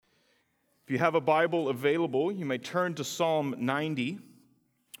If you have a Bible available, you may turn to Psalm 90.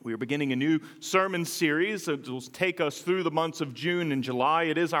 We are beginning a new sermon series that will take us through the months of June and July.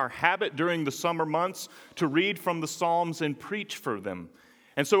 It is our habit during the summer months to read from the Psalms and preach for them.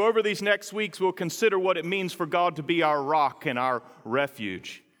 And so over these next weeks, we'll consider what it means for God to be our rock and our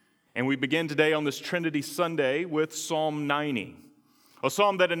refuge. And we begin today on this Trinity Sunday with Psalm 90, a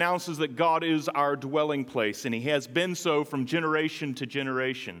psalm that announces that God is our dwelling place, and He has been so from generation to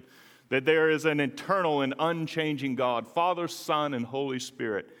generation. That there is an eternal and unchanging God, Father, Son, and Holy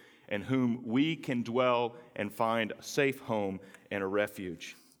Spirit, in whom we can dwell and find a safe home and a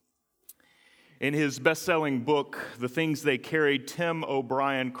refuge. In his best-selling book, The Things They Carried, Tim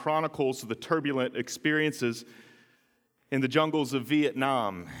O'Brien chronicles the turbulent experiences in the jungles of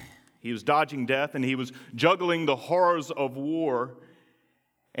Vietnam. He was dodging death, and he was juggling the horrors of war,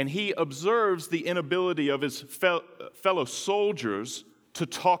 and he observes the inability of his fellow soldiers to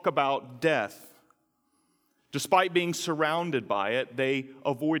talk about death. Despite being surrounded by it, they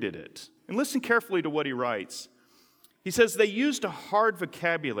avoided it. And listen carefully to what he writes. He says, they used a hard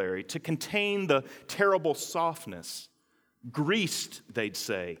vocabulary to contain the terrible softness. Greased, they'd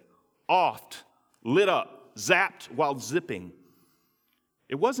say, offed, lit up, zapped while zipping.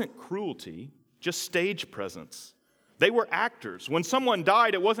 It wasn't cruelty, just stage presence. They were actors. When someone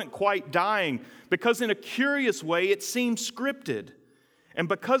died, it wasn't quite dying, because in a curious way, it seemed scripted. And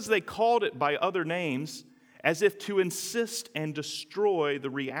because they called it by other names, as if to insist and destroy the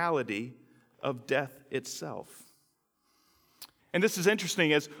reality of death itself. And this is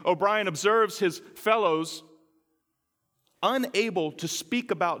interesting, as O'Brien observes his fellows unable to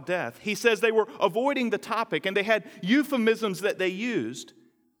speak about death. He says they were avoiding the topic, and they had euphemisms that they used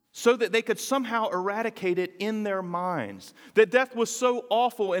so that they could somehow eradicate it in their minds. That death was so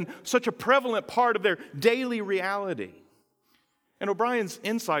awful and such a prevalent part of their daily reality. And O'Brien's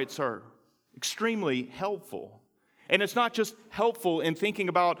insights are extremely helpful. And it's not just helpful in thinking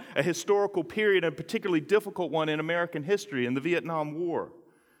about a historical period, a particularly difficult one in American history, in the Vietnam War.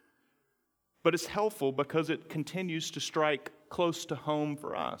 But it's helpful because it continues to strike close to home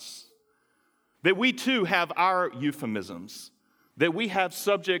for us. That we too have our euphemisms. That we have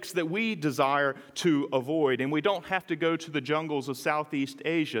subjects that we desire to avoid. And we don't have to go to the jungles of Southeast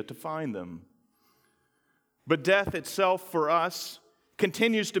Asia to find them. But death itself for us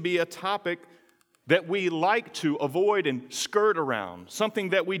continues to be a topic that we like to avoid and skirt around, something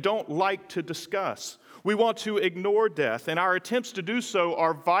that we don't like to discuss. We want to ignore death, and our attempts to do so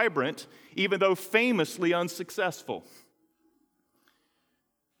are vibrant, even though famously unsuccessful.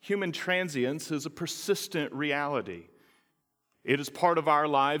 Human transience is a persistent reality. It is part of our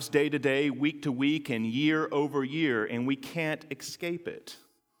lives day to day, week to week, and year over year, and we can't escape it.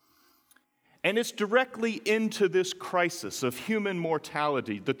 And it's directly into this crisis of human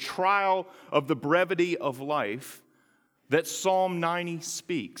mortality, the trial of the brevity of life, that Psalm 90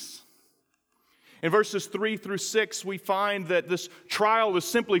 speaks. In verses 3 through 6, we find that this trial is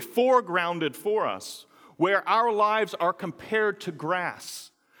simply foregrounded for us, where our lives are compared to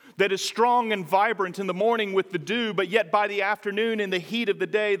grass that is strong and vibrant in the morning with the dew, but yet by the afternoon in the heat of the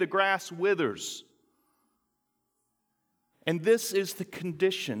day, the grass withers. And this is the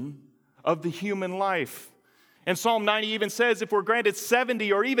condition of the human life. And Psalm 90 even says if we're granted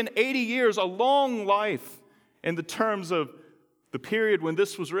 70 or even 80 years, a long life in the terms of the period when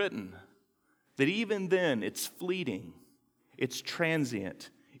this was written, that even then it's fleeting, it's transient,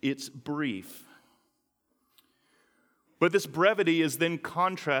 it's brief. But this brevity is then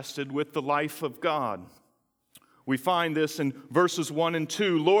contrasted with the life of God. We find this in verses 1 and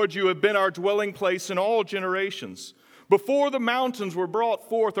 2. Lord, you have been our dwelling place in all generations. Before the mountains were brought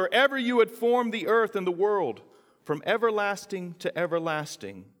forth, or ever you had formed the earth and the world, from everlasting to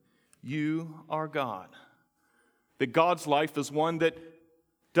everlasting, you are God. That God's life is one that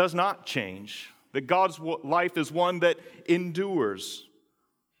does not change. That God's life is one that endures.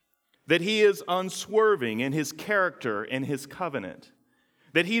 That He is unswerving in His character and His covenant.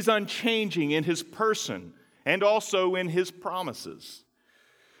 That He's unchanging in His person and also in His promises.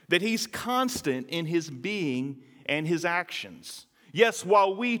 That He's constant in His being and His actions. Yes,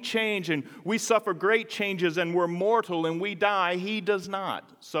 while we change and we suffer great changes and we're mortal and we die, He does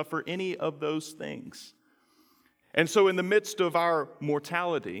not suffer any of those things. And so in the midst of our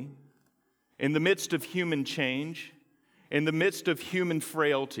mortality, in the midst of human change, in the midst of human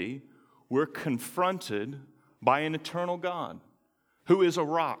frailty, we're confronted by an eternal God who is a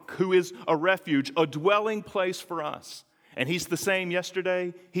rock, who is a refuge, a dwelling place for us. And He's the same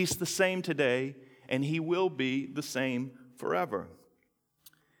yesterday, He's the same today, and He will be the same forever.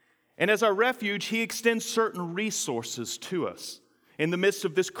 And as our refuge, He extends certain resources to us. in the midst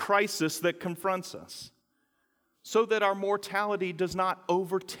of this crisis that confronts us, so that our mortality does not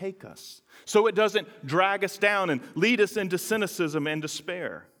overtake us, so it doesn't drag us down and lead us into cynicism and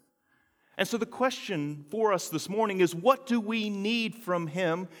despair. And so the question for us this morning is, what do we need from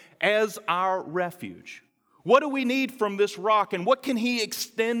Him as our refuge? What do we need from this rock, and what can He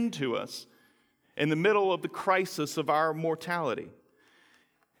extend to us in the middle of the crisis of our mortality?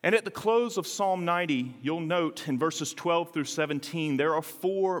 And at the close of Psalm 90, you'll note in verses 12 through 17, there are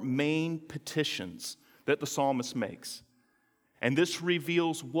 4 main petitions that the psalmist makes. And this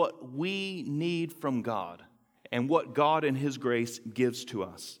reveals what we need from God and what God in His grace gives to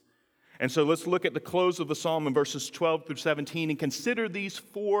us. And so let's look at the close of the psalm in verses 12 through 17 and consider these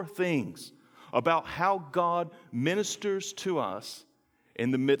 4 things about how God ministers to us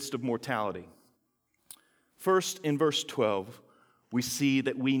in the midst of mortality. First, in verse 12, we see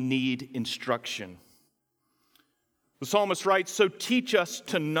that we need instruction. The psalmist writes, "So teach us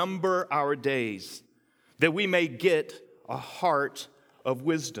to number our days, that we may get a heart of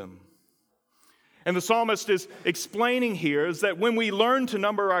wisdom." And the psalmist is explaining here is that when we learn to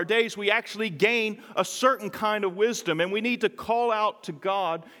number our days, we actually gain a certain kind of wisdom, and we need to call out to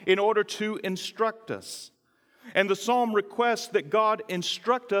God in order to instruct us. And the psalm requests that God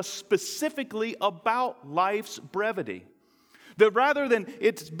instruct us specifically about life's brevity. That rather than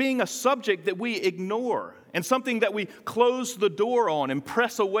it being a subject that we ignore and something that we close the door on and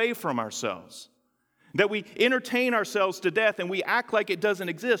press away from ourselves, that we entertain ourselves to death and we act like it doesn't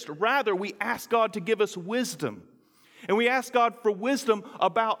exist. Rather, we ask God to give us wisdom. And we ask God for wisdom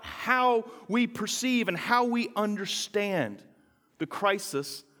about how we perceive and how we understand the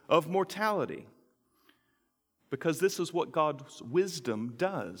crisis of mortality. Because this is what God's wisdom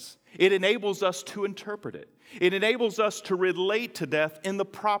does. It enables us to interpret it. It enables us to relate to death in the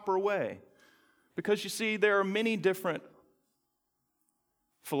proper way. Because you see, there are many different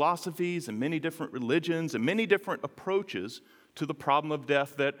philosophies and many different religions and many different approaches to the problem of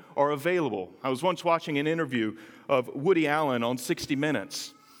death that are available. I was once watching an interview of Woody Allen on 60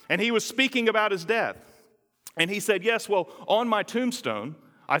 Minutes, and he was speaking about his death. And he said, yes, well, on my tombstone,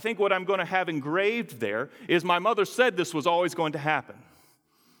 I think what I'm going to have engraved there is my mother said this was always going to happen.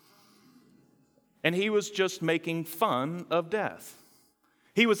 And he was just making fun of death.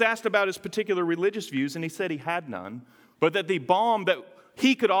 He was asked about his particular religious views, and he said he had none, but that the balm that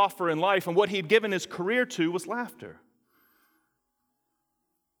he could offer in life and what he'd given his career to was laughter.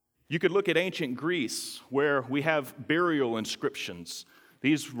 You could look at ancient Greece, where we have burial inscriptions.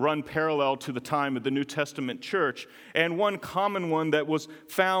 These run parallel to the time of the New Testament church. And one common one that was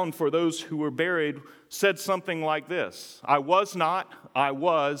found for those who were buried said something like this: I was not, I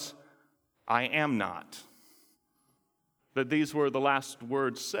was, I am not. That these were the last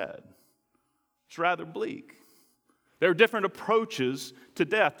words said. It's rather bleak. There are different approaches to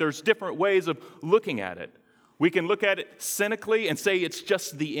death. There's different ways of looking at it. We can look at it cynically and say it's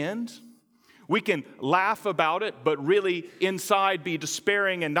just the end. We can laugh about it, but really inside be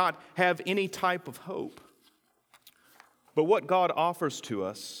despairing and not have any type of hope. But what God offers to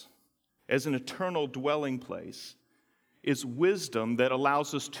us as an eternal dwelling place is wisdom that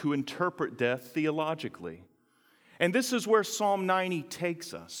allows us to interpret death theologically. And this is where Psalm 90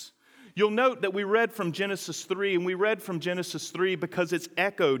 takes us. You'll note that we read from Genesis 3, and we read from Genesis 3 because it's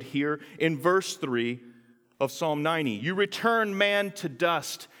echoed here in verse 3 of Psalm 90. You return man to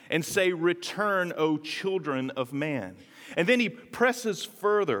dust and say, return, O children of man. And then he presses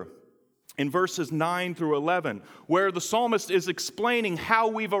further in verses 9 through 11, where the psalmist is explaining how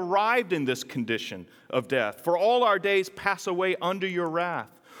we've arrived in this condition of death. For all our days pass away under your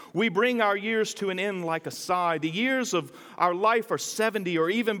wrath. We bring our years to an end like a sigh. The years of our life are 70, or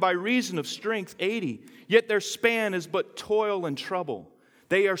even by reason of strength 80. Yet their span is but toil and trouble.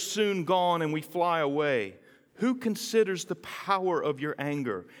 They are soon gone and we fly away. Who considers the power of your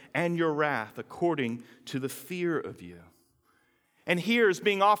anger and your wrath according to the fear of you? And here is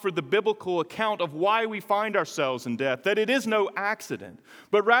being offered the biblical account of why we find ourselves in death, that it is no accident,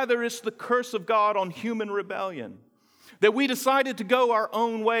 but rather it's the curse of God on human rebellion. That we decided to go our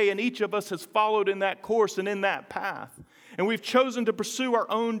own way, and each of us has followed in that course and in that path. And we've chosen to pursue our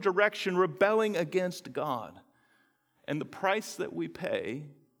own direction, rebelling against God. And the price that we pay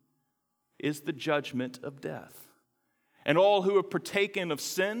is the judgment of death. And all who have partaken of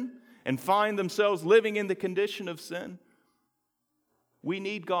sin and find themselves living in the condition of sin, we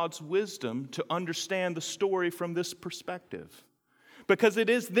need God's wisdom to understand the story from this perspective. Because it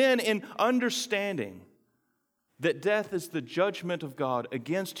is then in understanding that death is the judgment of God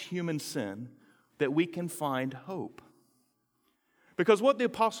against human sin that we can find hope. Because what the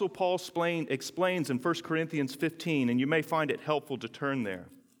Apostle Paul explains in 1 Corinthians 15, and you may find it helpful to turn there,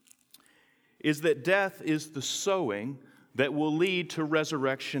 is that death is the sowing that will lead to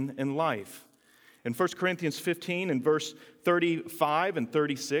resurrection and life. In 1 Corinthians 15, in verse 35 and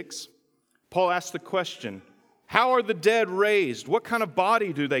 36, Paul asks the question, how are the dead raised? What kind of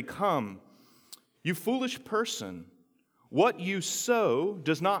body do they come? You foolish person, what you sow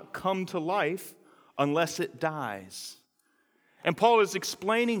does not come to life unless it dies. And Paul is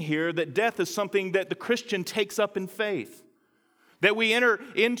explaining here that death is something that the Christian takes up in faith. That we enter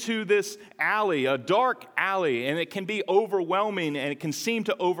into this alley, a dark alley, and it can be overwhelming and it can seem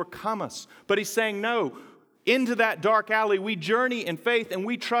to overcome us. But he's saying, no, into that dark alley we journey in faith and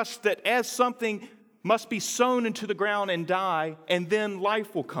we trust that as something must be sown into the ground and die, and then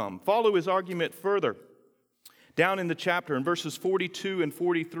life will come. Follow his argument further. Down in the chapter in verses 42 and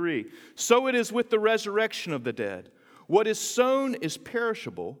 43. So it is with the resurrection of the dead. What is sown is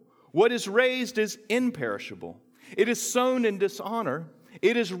perishable. What is raised is imperishable. It is sown in dishonor.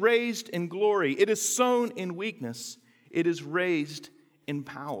 It is raised in glory. It is sown in weakness. It is raised in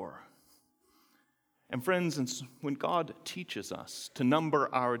power. And friends, when God teaches us to number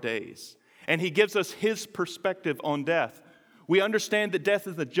our days, and he gives us his perspective on death, we understand that death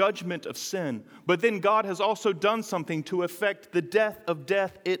is the judgment of sin. But then God has also done something to affect the death of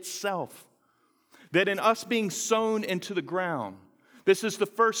death itself. That in us being sown into the ground, this is the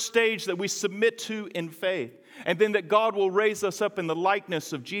first stage that we submit to in faith. And then that God will raise us up in the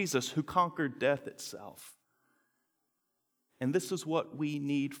likeness of Jesus who conquered death itself. And this is what we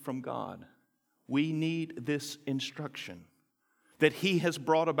need from God. We need this instruction. That he has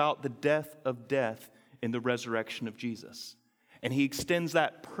brought about the death of death in the resurrection of Jesus. And he extends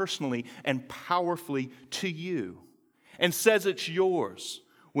that personally and powerfully to you. And says it's yours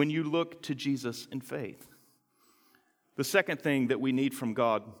when you look to Jesus in faith. The second thing that we need from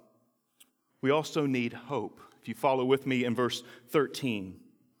God, we also need hope. If you follow with me in verse 13.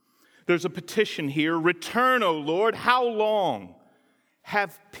 There's a petition here. Return, O Lord, how long?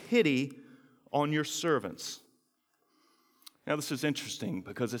 Have pity on your servants. Now, this is interesting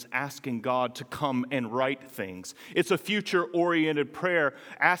because it's asking God to come and right things. It's a future-oriented prayer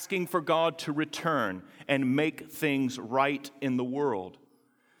asking for God to return and make things right in the world.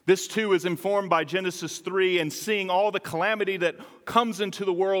 This, too, is informed by Genesis 3 and seeing all the calamity that comes into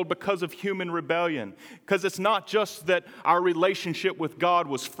the world because of human rebellion. Because it's not just that our relationship with God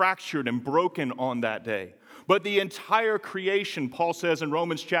was fractured and broken on that day, but the entire creation, Paul says in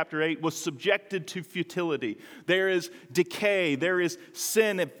Romans chapter 8, was subjected to futility. There is decay, there is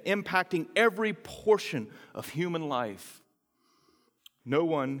sin impacting every portion of human life. No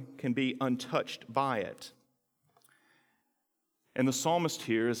one can be untouched by it. And the psalmist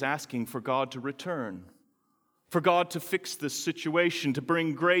here is asking for God to return, for God to fix this situation, to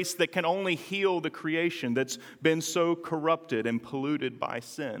bring grace that can only heal the creation that's been so corrupted and polluted by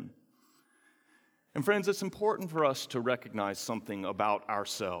sin. And friends, it's important for us to recognize something about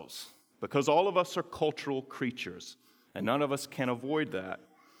ourselves, because all of us are cultural creatures, and none of us can avoid that.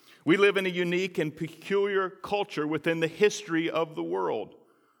 We live in a unique and peculiar culture within the history of the world.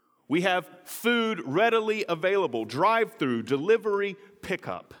 We have food readily available, drive-through, delivery,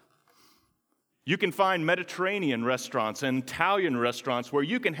 pickup. You can find Mediterranean restaurants and Italian restaurants where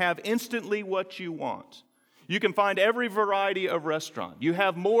you can have instantly what you want. You can find every variety of restaurant. You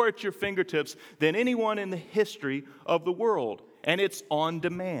have more at your fingertips than anyone in the history of the world, and it's on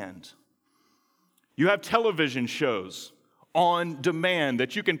demand. You have television shows on demand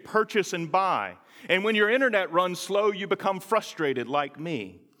that you can purchase and buy. And when your internet runs slow, you become frustrated like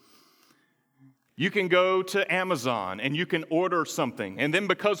me. You can go to Amazon and you can order something. And then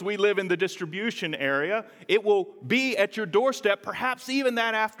because we live in the distribution area, it will be at your doorstep perhaps even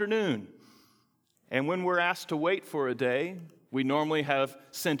that afternoon. And when we're asked to wait for a day, we normally have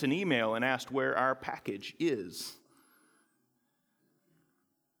sent an email and asked where our package is.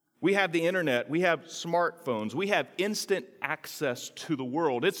 We have the internet, we have smartphones, we have instant access to the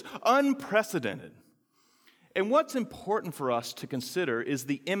world. It's unprecedented. And what's important for us to consider is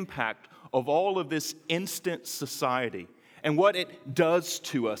the impact of all of this instant society and what it does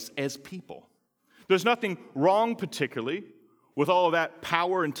to us as people. There's nothing wrong particularly with all of that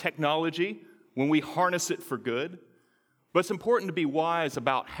power and technology when we harness it for good, but it's important to be wise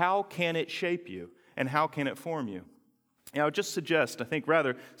about how can it shape you and how can it form you. And I would just suggest, I think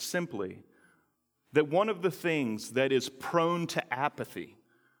rather simply, that one of the things that is prone to apathy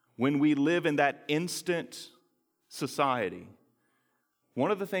when we live in that instant society, one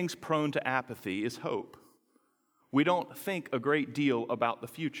of the things prone to apathy is hope. We don't think a great deal about the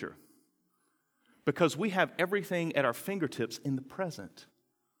future. because we have everything at our fingertips in the present.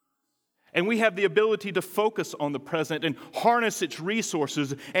 And we have the ability to focus on the present and harness its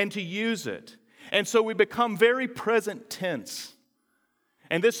resources and to use it. And so we become very present tense.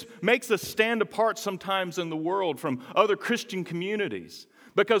 And this makes us stand apart sometimes in the world from other Christian communities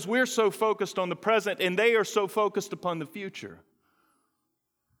because we're so focused on the present and they are so focused upon the future.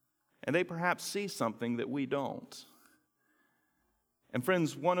 And they perhaps see something that we don't. And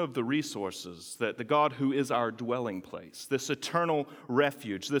friends, one of the resources that the God who is our dwelling place, this eternal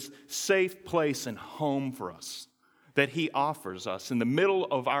refuge, this safe place and home for us that He offers us in the middle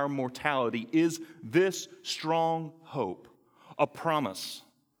of our mortality is this strong hope, a promise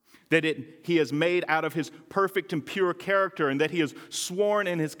that He has made out of His perfect and pure character and that He has sworn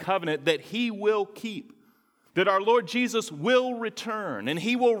in His covenant that He will keep, that our Lord Jesus will return and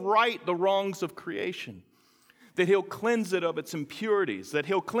He will right the wrongs of creation, that He'll cleanse it of its impurities, that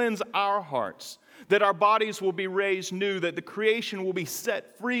He'll cleanse our hearts, that our bodies will be raised new, that the creation will be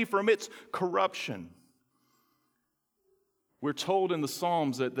set free from its corruption. We're told in the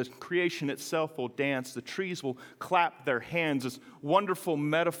Psalms that the creation itself will dance, the trees will clap their hands, this wonderful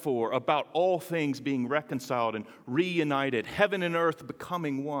metaphor about all things being reconciled and reunited, heaven and earth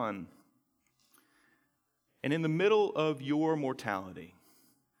becoming one. And in the middle of your mortality,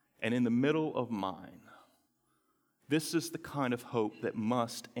 and in the middle of mine, this is the kind of hope that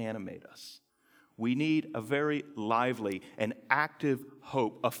must animate us. We need a very lively and active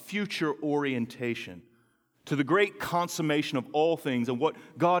hope, a future orientation to the great consummation of all things and what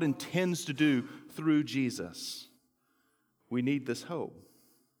God intends to do through Jesus. We need this hope.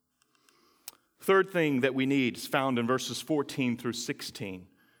 Third thing that we need is found in verses 14 through 16,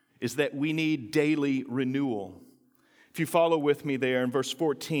 is that we need daily renewal. If you follow with me there in verse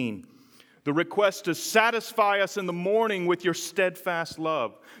 14, the request is, satisfy us in the morning with your steadfast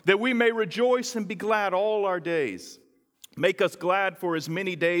love, that we may rejoice and be glad all our days. Make us glad for as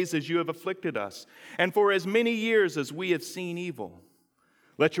many days as you have afflicted us, and for as many years as we have seen evil.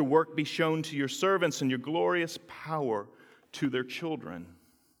 Let your work be shown to your servants and your glorious power to their children.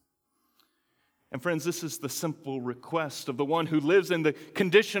 And friends, this is the simple request of the one who lives in the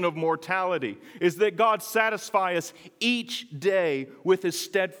condition of mortality, is that God satisfy us each day with His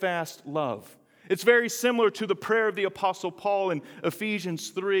steadfast love. It's very similar to the prayer of the Apostle Paul in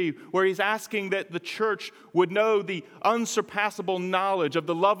Ephesians 3, where he's asking that the church would know the unsurpassable knowledge of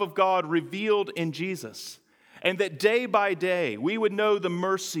the love of God revealed in Jesus, and that day by day we would know the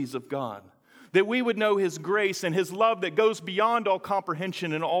mercies of God, that we would know His grace and His love that goes beyond all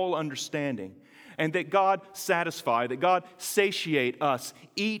comprehension and all understanding. And that God satisfy, that God satiate us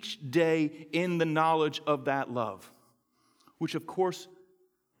each day in the knowledge of that love, which of course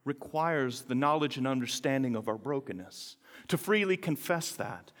requires the knowledge and understanding of our brokenness, to freely confess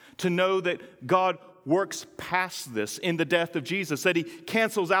that, to know that God works past this in the death of Jesus, that He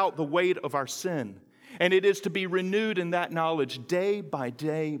cancels out the weight of our sin. And it is to be renewed in that knowledge day by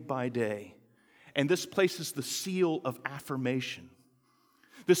day by day. And this places the seal of affirmation,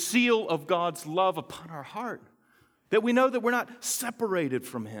 the seal of God's love upon our heart, that we know that we're not separated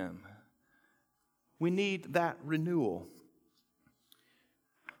from Him. We need that renewal.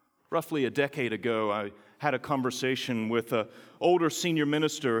 Roughly a decade ago, I had a conversation with an older senior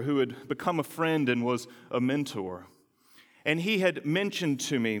minister who had become a friend and was a mentor. And he had mentioned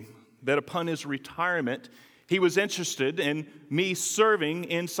to me that upon his retirement, he was interested in me serving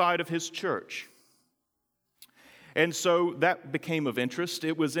inside of his church. And so that became of interest.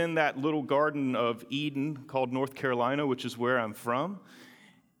 It was in that little Garden of Eden called North Carolina, which is where I'm from.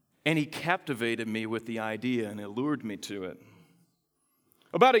 And he captivated me with the idea and allured me to it.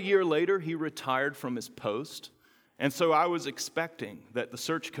 About a year later, he retired from his post. And so I was expecting that the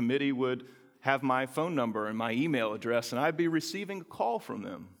search committee would have my phone number and my email address, and I'd be receiving a call from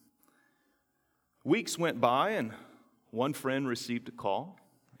them. Weeks went by, and one friend received a call,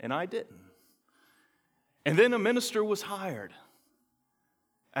 and I didn't. And then a minister was hired,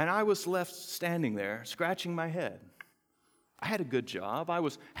 and I was left standing there, scratching my head. I had a good job. I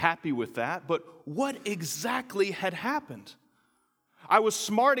was happy with that, but what exactly had happened? I was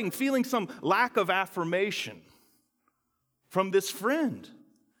smarting, feeling some lack of affirmation from this friend,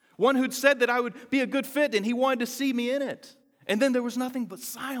 one who'd said that I would be a good fit, and he wanted to see me in it. And then there was nothing but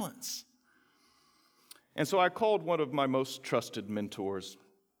silence. And so I called one of my most trusted mentors,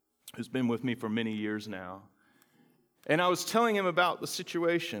 who's been with me for many years now. And I was telling him about the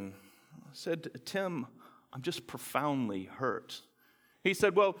situation. I said, Tim, I'm just profoundly hurt. He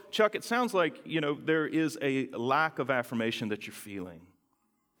said, well, Chuck, it sounds like, there is a lack of affirmation that you're feeling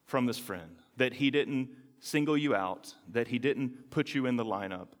from this friend, that he didn't single you out, that he didn't put you in the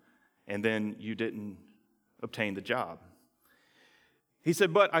lineup. and then you didn't obtain the job. He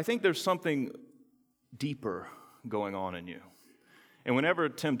said, but I think there's something deeper going on in you. And whenever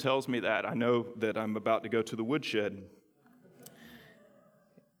Tim tells me that, I know that I'm about to go to the woodshed.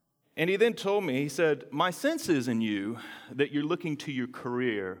 And he then told me, he said, my sense is in you that you're looking to your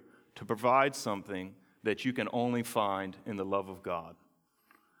career to provide something that you can only find in the love of God.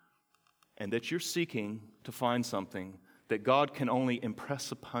 And that you're seeking to find something that God can only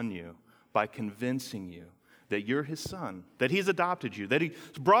impress upon you by convincing you that you're his son, that he's adopted you, that he's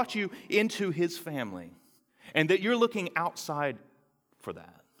brought you into his family, and that you're looking outside for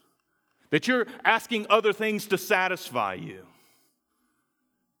that. That you're asking other things to satisfy you.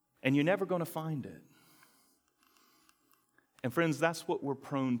 And you're never going to find it. And friends, that's what we're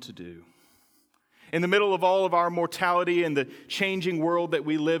prone to do. In the middle of all of our mortality and the changing world that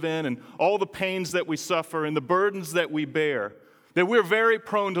we live in and all the pains that we suffer and the burdens that we bear, that we're very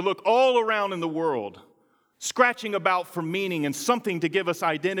prone to look all around in the world, scratching about for meaning and something to give us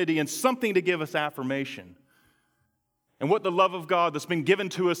identity and something to give us affirmation. And what the love of God that's been given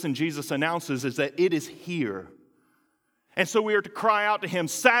to us in Jesus announces is that it is here. And so we are to cry out to him,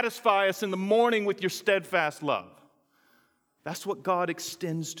 satisfy us in the morning with your steadfast love. That's what God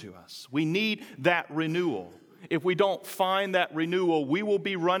extends to us. We need that renewal. If we don't find that renewal, we will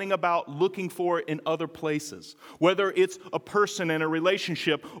be running about looking for it in other places, whether it's a person in a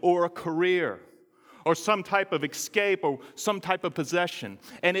relationship or a career or some type of escape or some type of possession,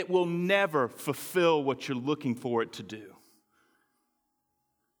 and it will never fulfill what you're looking for it to do.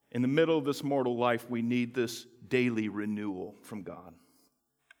 In the middle of this mortal life, we need this daily renewal from God.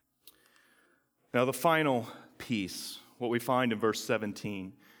 Now, the final piece, what we find in verse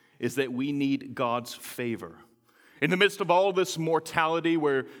 17, is that we need God's favor. In the midst of all this mortality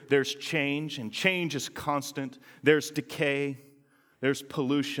where there's change, and change is constant, there's decay, there's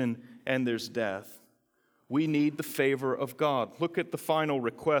pollution, and there's death, we need the favor of God. Look at the final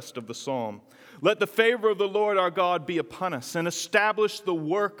request of the psalm. Let the favor of the Lord our God be upon us, and establish the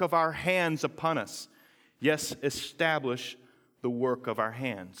work of our hands upon us. Yes, establish the work of our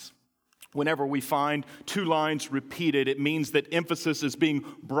hands. Whenever we find two lines repeated, it means that emphasis is being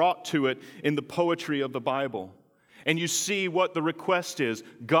brought to it in the poetry of the Bible. And you see what the request is.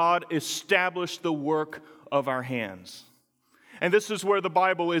 God, establish the work of our hands. And this is where the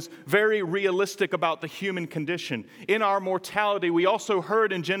Bible is very realistic about the human condition. In our mortality, we also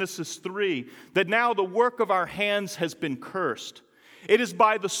heard in Genesis 3 that now the work of our hands has been cursed. It is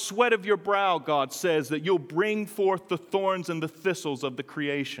by the sweat of your brow, God says, that you'll bring forth the thorns and the thistles of the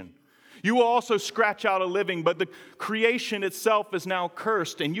creation. You will also scratch out a living, but the creation itself is now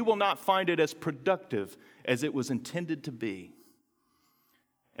cursed, and you will not find it as productive as it was intended to be.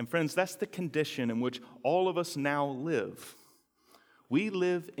 And friends, that's the condition in which all of us now live. We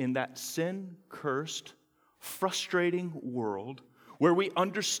live in that sin-cursed, frustrating world where we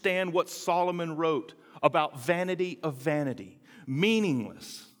understand what Solomon wrote about vanity of vanity,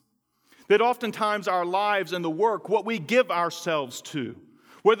 meaningless. That oftentimes our lives and the work, what we give ourselves to,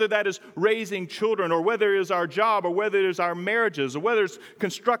 whether that is raising children or whether it is our job or whether it is our marriages or whether it's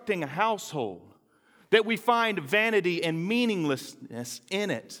constructing a household, that we find vanity and meaninglessness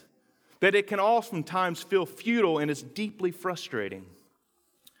in it, that it can oftentimes feel futile and is deeply frustrating.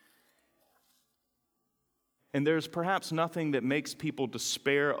 And there's perhaps nothing that makes people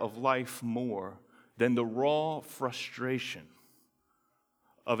despair of life more than the raw frustration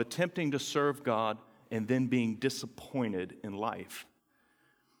of attempting to serve God and then being disappointed in life.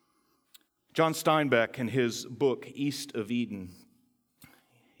 John Steinbeck, in his book, East of Eden,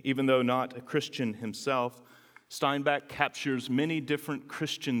 even though not a Christian himself, Steinbeck captures many different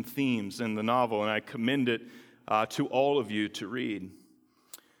Christian themes in the novel, and I commend it to all of you to read.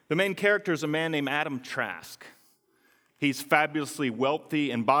 The main character is a man named Adam Trask. He's fabulously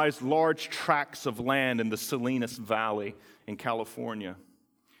wealthy and buys large tracts of land in the Salinas Valley in California.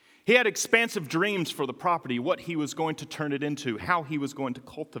 He had expansive dreams for the property, what he was going to turn it into, how he was going to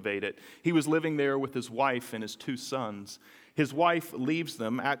cultivate it. He was living there with his wife and his 2 sons. His wife leaves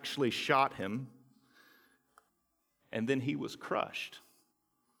them, actually shot him, and then he was crushed.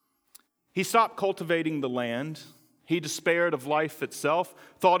 He stopped cultivating the land. He despaired of life itself,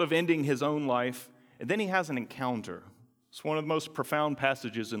 thought of ending his own life, and then he has an encounter. It's one of the most profound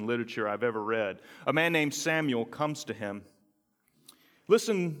passages in literature I've ever read. A man named Samuel comes to him.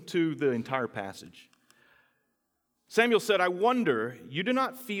 Listen to the entire passage. Samuel said, "I wonder you do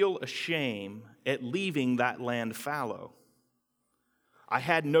not feel ashamed at leaving that land fallow." "I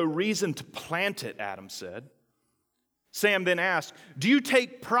had no reason to plant it," Adam said. Sam then asked, "Do you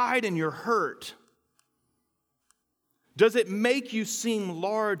take pride in your hurt?" Does it make you seem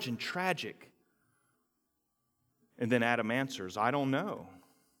large and tragic? And then Adam answers, I don't know.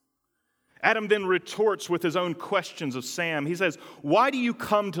 Adam then retorts with his own questions of Sam. He says, why do you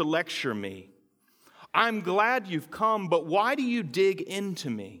come to lecture me? I'm glad you've come, but why do you dig into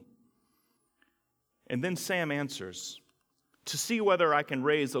me? And then Sam answers, to see whether I can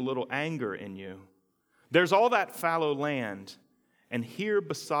raise a little anger in you. There's all that fallow land, and here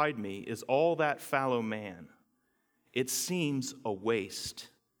beside me is all that fallow man. It seems a waste.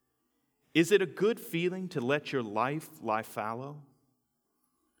 Is it a good feeling to let your life lie fallow?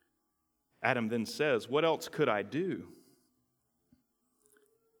 Adam then says, what else could I do?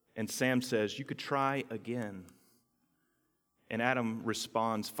 And Sam says, you could try again. And Adam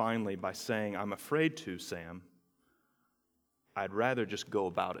responds finally by saying, I'm afraid to, Sam. I'd rather just go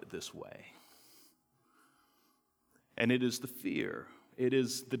about it this way. And it is the fear, it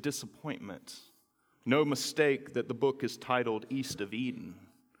is the disappointment. No mistake that the book is titled East of Eden,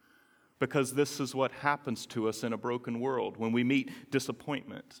 because this is what happens to us in a broken world. When we meet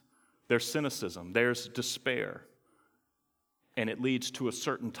disappointment, there's cynicism, there's despair, and it leads to a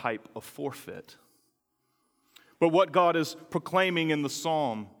certain type of forfeit. But what God is proclaiming in the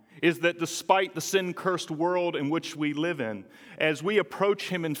psalm is that despite the sin-cursed world in which we live in, as we approach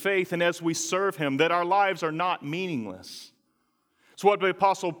Him in faith and as we serve Him, that our lives are not meaningless. It's what the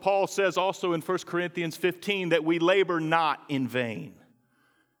Apostle Paul says also in 1 Corinthians 15, that we labor not in vain.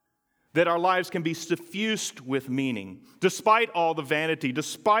 That our lives can be suffused with meaning, despite all the vanity,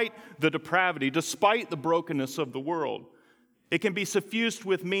 despite the depravity, despite the brokenness of the world. It can be suffused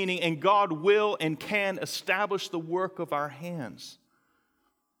with meaning, and God will and can establish the work of our hands.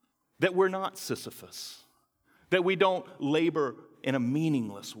 That we're not Sisyphus, that we don't labor in a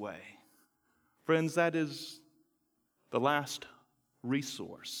meaningless way. Friends, that is the last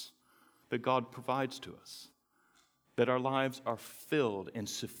resource that God provides to us. That our lives are filled and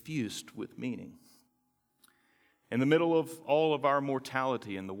suffused with meaning. In the middle of all of our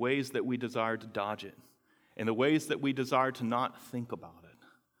mortality and the ways that we desire to dodge it, and the ways that we desire to not think about it,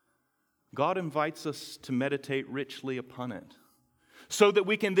 God invites us to meditate richly upon it, so that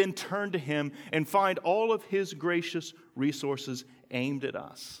we can then turn to Him and find all of His gracious resources aimed at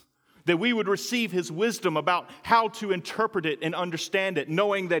us. That we would receive His wisdom about how to interpret it and understand it,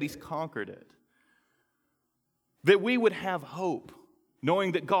 knowing that He's conquered it. That we would have hope,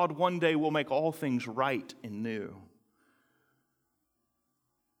 knowing that God one day will make all things right and new.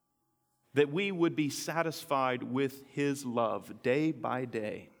 That we would be satisfied with His love day by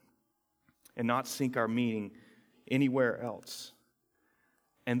day and not sink our meaning anywhere else.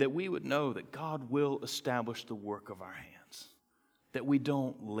 And that we would know that God will establish the work of our hands. That we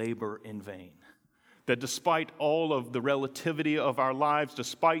don't labor in vain. That despite all of the relativity of our lives,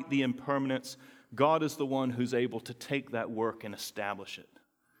 despite the impermanence, God is the one who's able to take that work and establish it.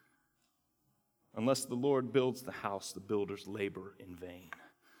 Unless the Lord builds the house, the builders labor in vain.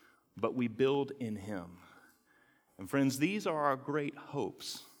 But we build in Him. And friends, these are our great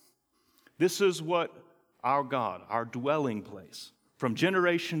hopes. This is what our God, our dwelling place, from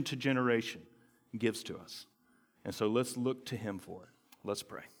generation to generation, gives to us. And so let's look to Him for it. Let's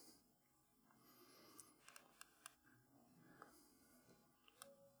pray.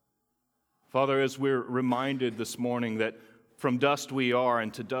 Father, as we're reminded this morning that from dust we are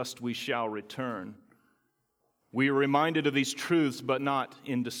and to dust we shall return, we are reminded of these truths, but not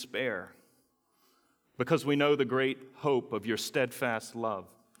in despair, because we know the great hope of your steadfast love.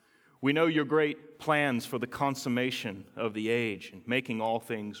 We know your great plans for the consummation of the age and making all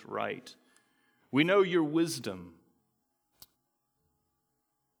things right. We know your wisdom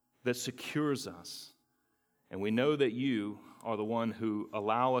that secures us, and we know that you are the one who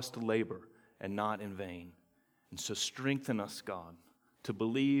allow us to labor and not in vain. And so strengthen us, God, to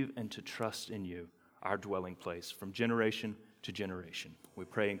believe and to trust in you, our dwelling place, from generation to generation. We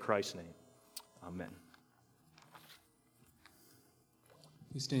pray in Christ's name. Amen.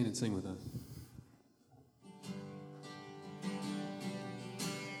 Please stand and sing with us.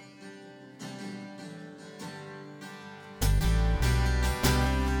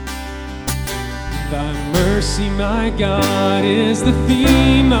 Thy mercy, my God, is the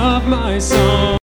theme of my song.